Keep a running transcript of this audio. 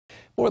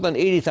More than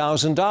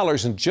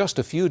 $80,000 in just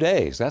a few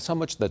days. That's how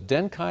much the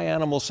Denkai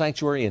Animal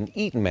Sanctuary in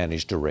Eaton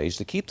managed to raise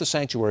to keep the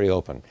sanctuary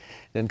open.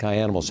 Denkai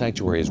Animal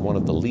Sanctuary is one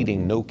of the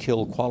leading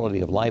no-kill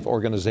quality of life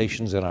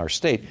organizations in our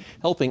state,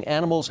 helping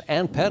animals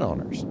and pet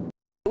owners.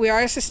 We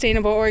are a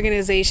sustainable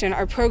organization.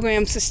 Our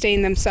programs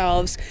sustain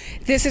themselves.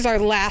 This is our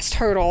last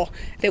hurdle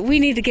that we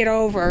need to get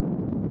over.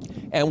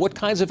 And what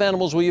kinds of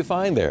animals will you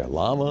find there?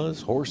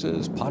 Llamas,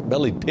 horses,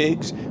 pot-bellied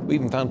pigs. We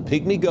even found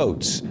pygmy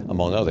goats,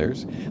 among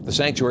others. The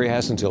sanctuary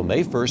has until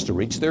May 1st to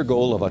reach their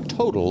goal of a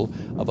total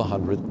of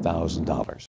 $100,000.